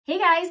Hey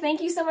guys,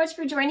 thank you so much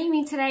for joining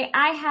me today.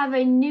 I have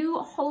a new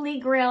Holy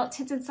Grail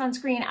tinted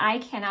sunscreen I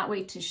cannot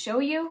wait to show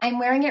you. I'm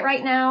wearing it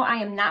right now. I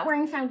am not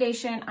wearing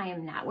foundation. I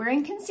am not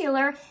wearing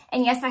concealer.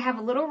 And yes, I have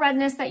a little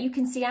redness that you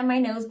can see on my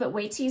nose, but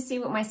wait till you see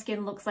what my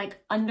skin looks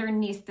like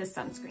underneath the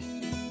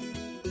sunscreen.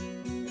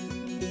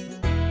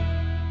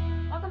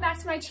 Back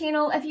to my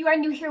channel. If you are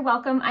new here,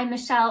 welcome. I'm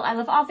Michelle. I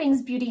love all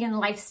things beauty and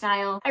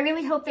lifestyle. I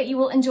really hope that you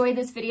will enjoy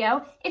this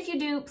video. If you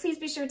do, please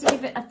be sure to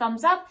give it a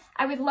thumbs up.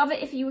 I would love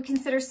it if you would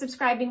consider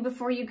subscribing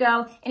before you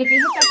go. And if you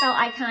hit that bell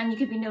icon, you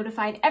could be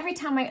notified every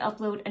time I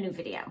upload a new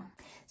video.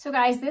 So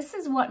guys, this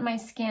is what my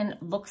skin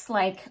looks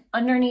like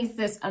underneath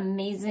this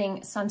amazing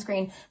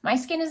sunscreen. My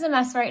skin is a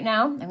mess right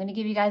now. I'm going to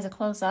give you guys a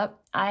close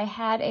up. I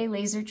had a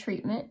laser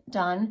treatment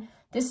done.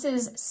 This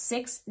is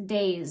 6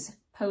 days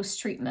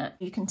post-treatment.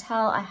 You can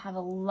tell I have a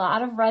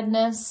lot of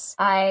redness.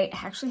 I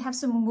actually have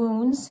some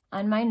wounds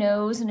on my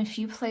nose and a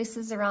few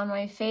places around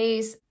my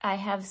face. I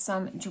have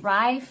some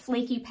dry,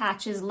 flaky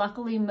patches.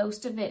 Luckily,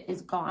 most of it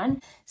is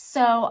gone.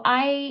 So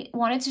I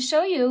wanted to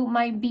show you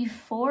my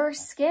before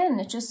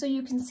skin, just so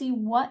you can see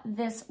what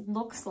this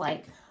looks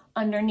like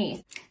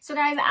underneath. So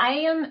guys, I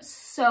am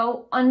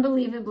so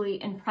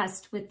unbelievably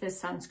impressed with this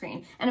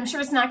sunscreen. And I'm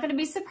sure it's not going to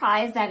be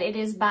surprised that it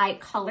is by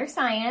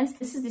COLORSCIENCE.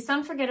 This is the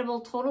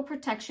Unforgettable Total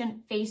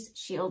Protection Face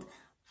Shield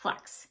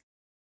Flex.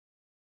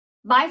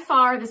 By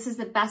far, this is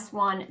the best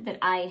one that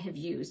I have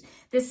used.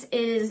 This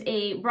is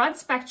a broad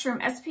spectrum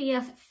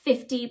SPF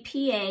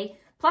 50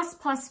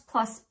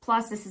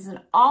 PA+++++. This is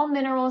an all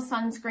mineral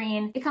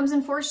sunscreen. It comes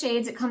in 4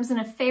 shades. It comes in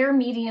a fair,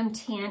 medium,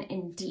 tan,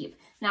 and deep.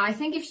 Now, I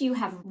think if you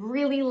have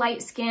really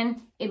light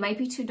skin, it might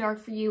be too dark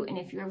for you. And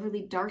if you have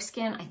really dark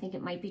skin, I think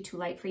it might be too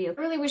light for you. I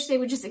really wish they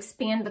would just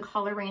expand the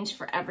color range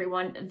for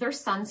everyone. Their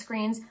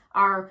sunscreens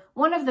are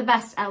one of the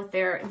best out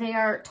there. They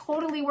are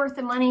totally worth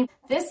the money.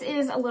 This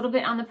is a little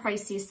bit on the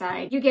pricey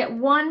side. You get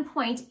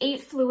 1.8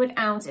 fluid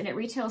ounce and it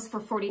retails for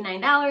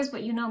 $49,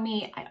 but you know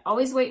me, I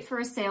always wait for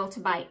a sale to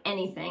buy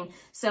anything.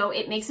 So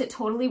it makes it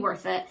totally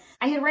worth it.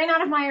 I had ran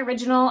out of my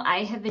original.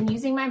 I have been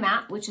using my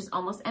matte, which is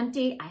almost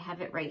empty. I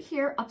have it right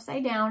here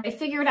upside down. I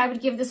figured I would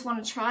give this one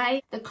a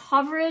try. The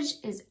coverage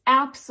is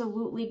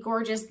absolutely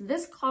gorgeous.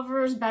 This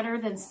covers better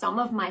than some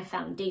of my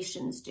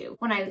foundations do.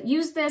 When I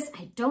use this,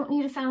 I don't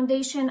need a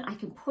foundation. I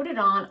can put it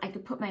on. I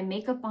could put my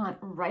makeup on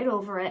right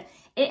over it.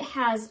 It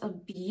has a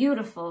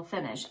beautiful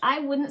finish. I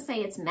wouldn't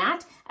say it's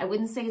matte. I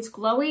wouldn't say it's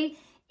glowy.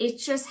 It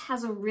just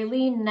has a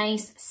really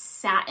nice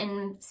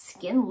satin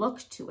skin look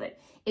to it.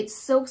 It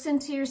soaks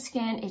into your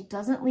skin. It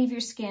doesn't leave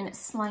your skin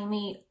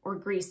slimy or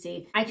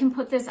greasy. I can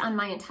put this on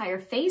my entire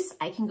face.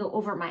 I can go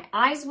over my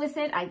eyes with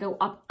it. I go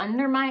up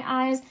under my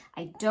eyes.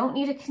 I don't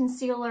need a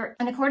concealer.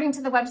 And according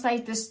to the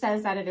website, this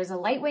says that it is a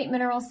lightweight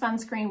mineral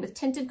sunscreen with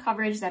tinted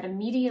coverage that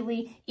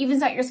immediately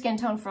evens out your skin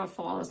tone for a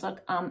flawless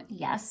look.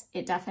 Yes,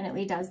 it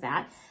definitely does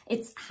that.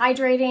 It's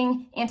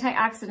hydrating,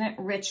 antioxidant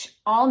rich,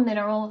 all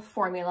mineral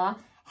formula.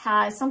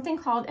 Has something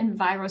called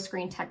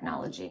EnviroScreen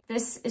technology.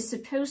 This is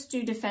supposed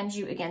to defend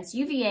you against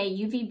UVA,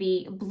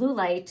 UVB, blue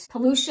light,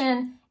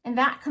 pollution, and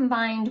that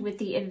combined with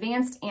the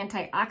advanced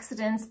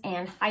antioxidants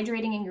and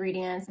hydrating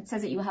ingredients, it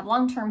says that you will have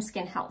long-term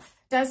skin health.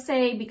 It does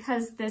say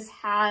because this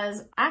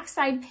has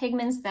oxide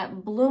pigments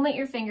that bloom at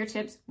your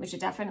fingertips, which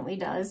it definitely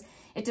does,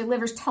 it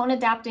delivers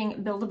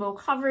tone-adapting buildable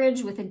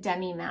coverage with a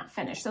demi-matte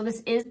finish. So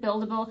this is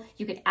buildable.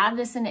 You could add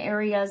this in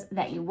areas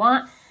that you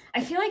want. I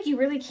feel like you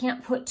really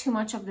can't put too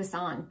much of this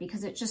on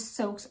because it just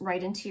soaks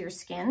right into your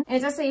skin. And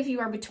it does say if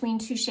you are between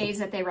 2 shades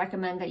that they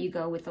recommend that you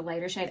go with the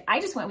lighter shade. I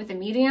just went with the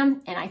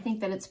medium and I think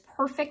that it's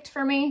perfect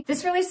for me.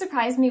 This really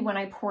surprised me when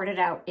I poured it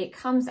out. It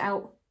comes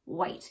out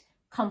white,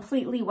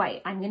 completely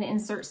white. I'm going to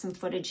insert some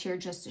footage here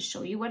just to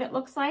show you what it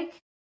looks like.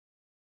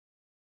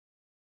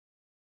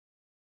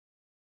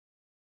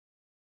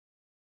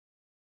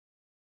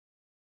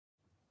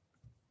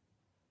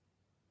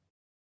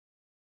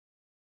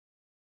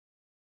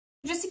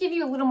 Just to give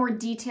you a little more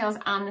details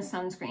on the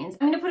sunscreens,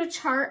 I'm going to put a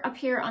chart up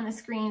here on the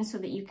screen so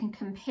that you can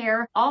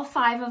compare all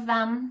 5 of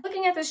them.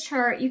 Looking at this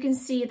chart, you can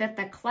see that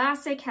the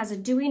Classic has a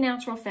dewy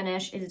natural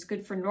finish. It is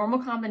good for normal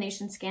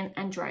combination skin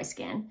and dry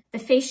skin. The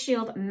Face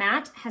Shield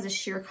Matte has a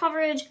sheer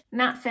coverage,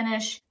 matte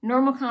finish,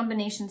 normal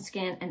combination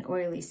skin, and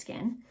oily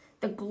skin.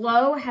 The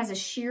Glow has a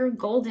sheer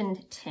golden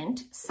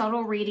tint,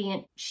 subtle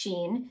radiant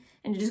sheen,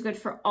 and it is good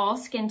for all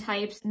skin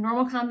types,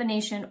 normal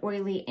combination,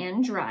 oily,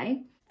 and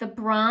dry. The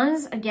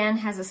Bronze, again,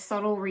 has a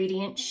subtle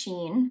radiant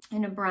sheen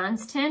and a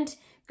bronze tint,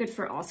 good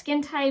for all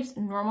skin types,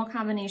 normal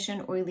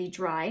combination, oily,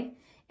 dry.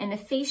 And the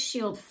Face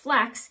Shield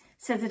Flex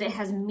says that it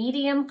has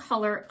medium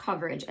color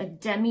coverage, a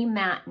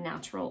demi-matte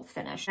natural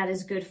finish. That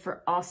is good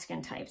for all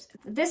skin types.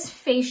 This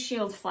Face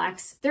Shield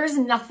Flex, there's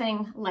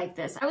nothing like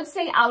this. I would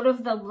say out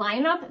of the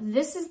lineup,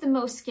 this is the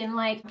most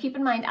skin-like. Keep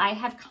in mind, I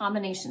have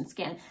combination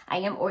skin. I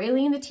am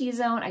oily in the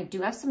T-zone. I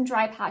do have some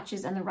dry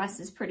patches and the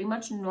rest is pretty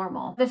much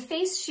normal. The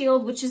Face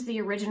Shield, which is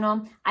the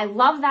original, I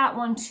love that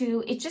one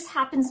too. It just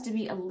happens to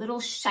be a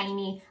little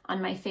shiny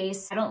on my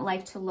face. I don't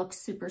like to look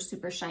super,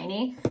 super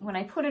shiny. When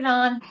I put it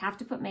on, I have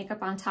to put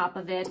makeup on top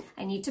of it.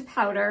 I need to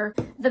powder.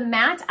 The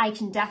matte I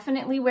can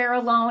definitely wear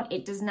alone.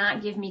 It does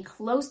not give me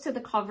close to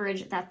the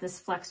coverage that this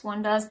Flex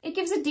one does. It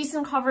gives a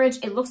decent coverage.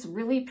 It looks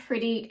really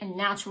pretty and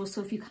natural.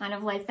 So if you kind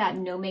of like that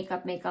no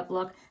makeup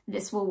look,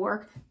 this will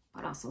work.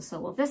 But also so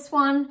will this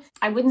one.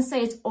 I wouldn't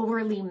say it's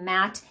overly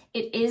matte.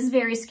 It is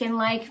very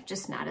skin-like,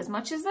 just not as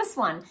much as this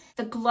one.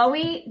 The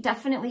Glowy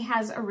definitely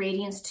has a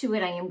radiance to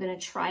it. I am gonna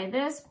try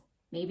this,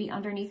 maybe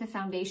underneath a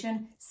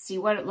foundation, see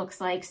what it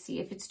looks like, see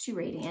if it's too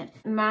radiant.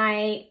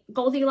 My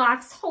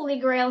Goldilocks Holy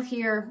Grail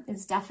here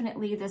is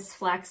definitely this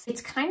Flex.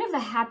 It's kind of a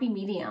happy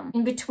medium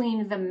in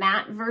between the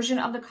matte version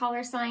of the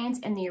Color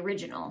Science and the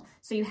original.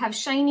 So you have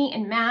shiny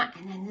and matte,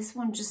 and then this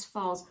one just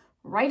falls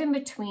right in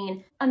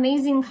between.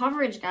 Amazing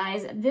coverage,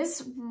 guys.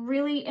 This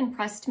really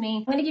impressed me.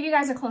 I'm gonna give you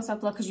guys a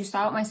close-up look because you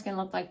saw what my skin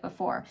looked like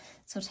before.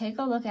 So take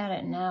a look at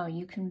it now.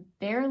 You can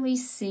barely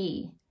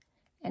see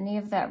any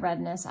of that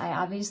redness. I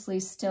obviously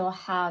still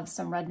have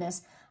some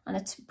redness on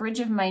the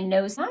bridge of my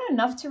nose. Not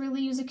enough to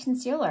really use a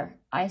concealer.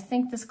 I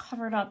think this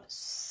covered up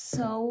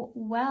so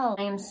well.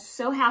 I am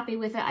so happy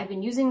with it. I've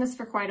been using this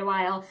for quite a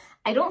while.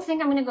 I don't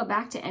think I'm gonna go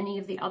back to any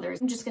of the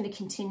others. I'm just gonna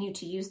continue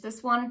to use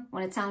this one.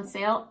 When it's on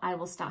sale, I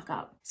will stock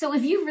up. So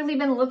if you've really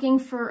been looking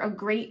for a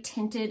great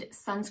tinted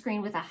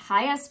sunscreen with a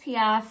high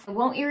SPF, it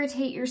won't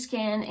irritate your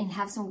skin and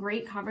have some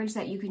great coverage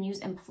that you can use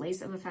in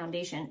place of a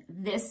foundation,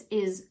 this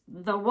is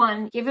the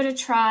one. Give it a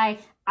try.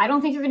 I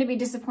don't think you're gonna be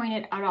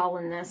disappointed at all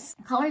in this.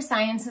 Color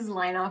Science's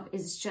lineup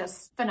is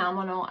just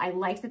phenomenal. I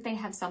like that they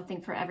have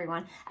something for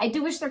everyone. I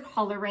do wish their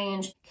color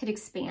range could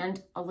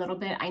expand a little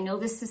bit. I know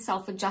this is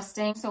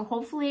self-adjusting, so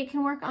hopefully it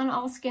can work on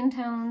all skin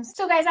tones.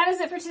 So guys, that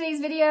is it for today's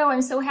video.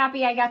 I'm so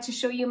happy I got to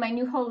show you my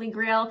new Holy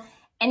Grail.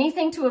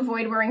 Anything to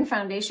avoid wearing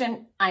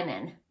foundation, I'm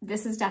in.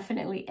 This is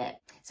definitely it.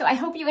 So I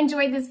hope you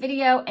enjoyed this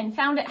video and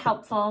found it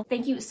helpful.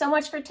 Thank you so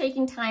much for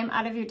taking time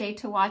out of your day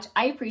to watch.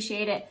 I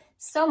appreciate it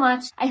so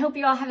much. I hope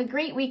you all have a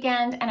great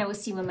weekend, and I will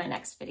see you in my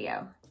next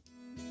video.